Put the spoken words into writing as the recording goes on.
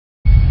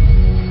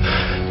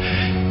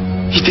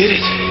He did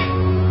it.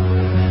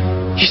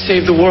 He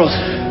saved the world.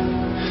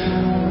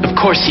 Of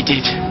course he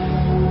did.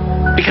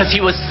 Because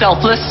he was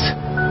selfless,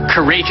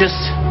 courageous,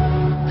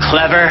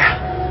 clever,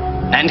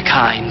 and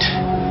kind.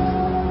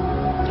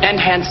 And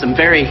handsome,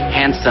 very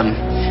handsome.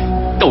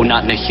 Oh,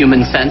 not in a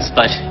human sense,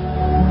 but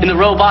in the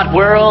robot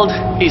world,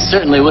 he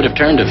certainly would have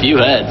turned a few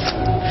heads.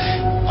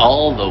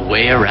 All the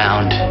way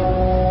around.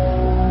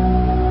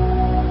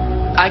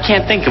 I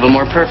can't think of a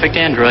more perfect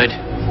android.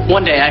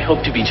 One day I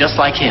hope to be just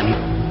like him.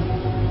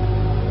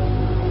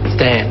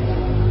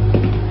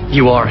 Stan,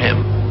 you are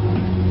him.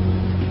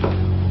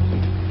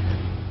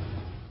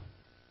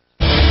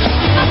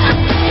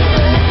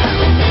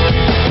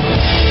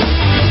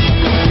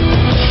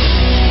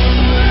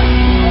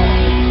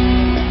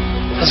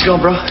 How's it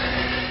going, bro?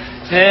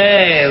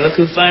 Hey, look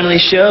who finally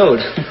showed.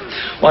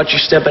 Watch your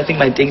step. I think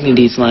my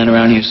dignity's lying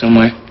around here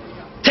somewhere.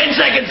 10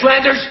 seconds,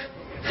 Landers!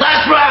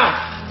 Last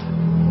round!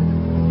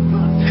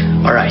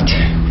 Alright,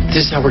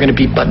 this is how we're gonna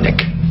beat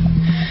Budnick.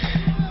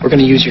 We're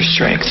gonna use your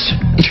strengths.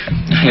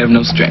 I have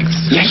no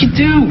strengths. Yeah, you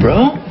do,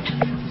 bro.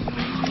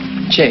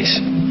 Chase.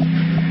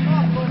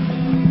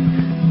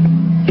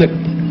 Look,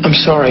 I'm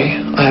sorry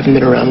I haven't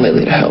been around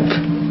lately to help.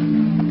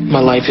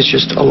 My life is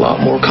just a lot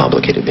more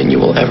complicated than you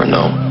will ever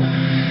know.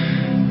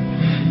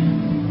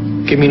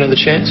 Give me another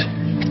chance?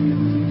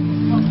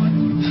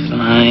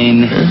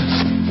 Fine.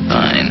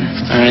 Fine.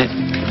 Alright.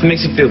 It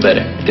makes you feel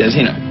better. It does,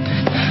 you know.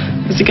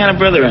 That's the kind of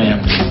brother I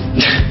am.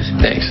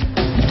 Thanks.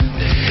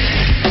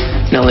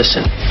 Now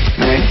listen,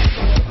 alright?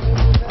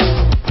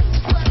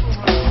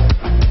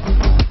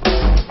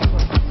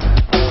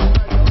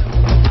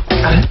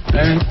 Got it?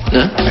 Alright.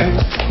 No? Alright.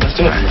 Let's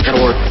do it.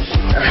 Gotta work.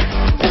 Alright.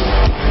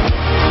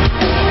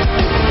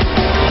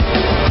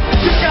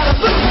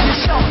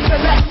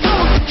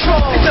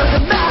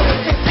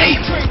 Hey,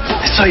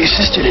 I saw your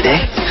sister today.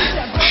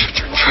 Shut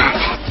your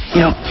trap.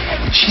 You know,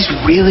 she's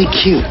really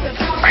cute.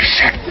 I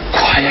said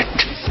quiet.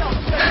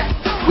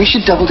 We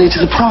should double date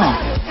to the prom.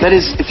 That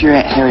is, if your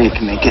Aunt Harriet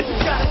can make it.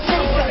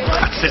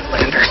 That's it,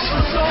 Landers.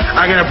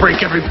 I'm gonna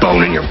break every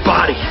bone in your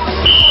body.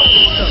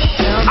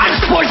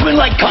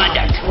 Unsportsmanlike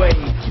conduct.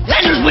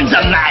 Landers wins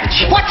the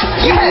match. What?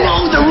 You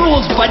know the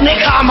rules,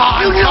 Budnick. Come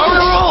on. You know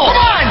the rules.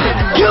 Come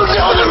on. You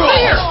know the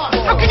rules.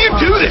 How can you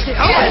do this?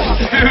 Come on,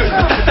 dude.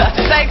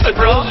 Thanks,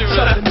 bro.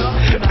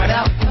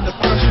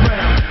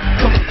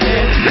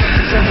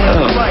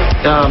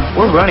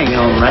 We're running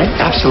home, right?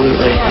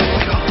 Absolutely.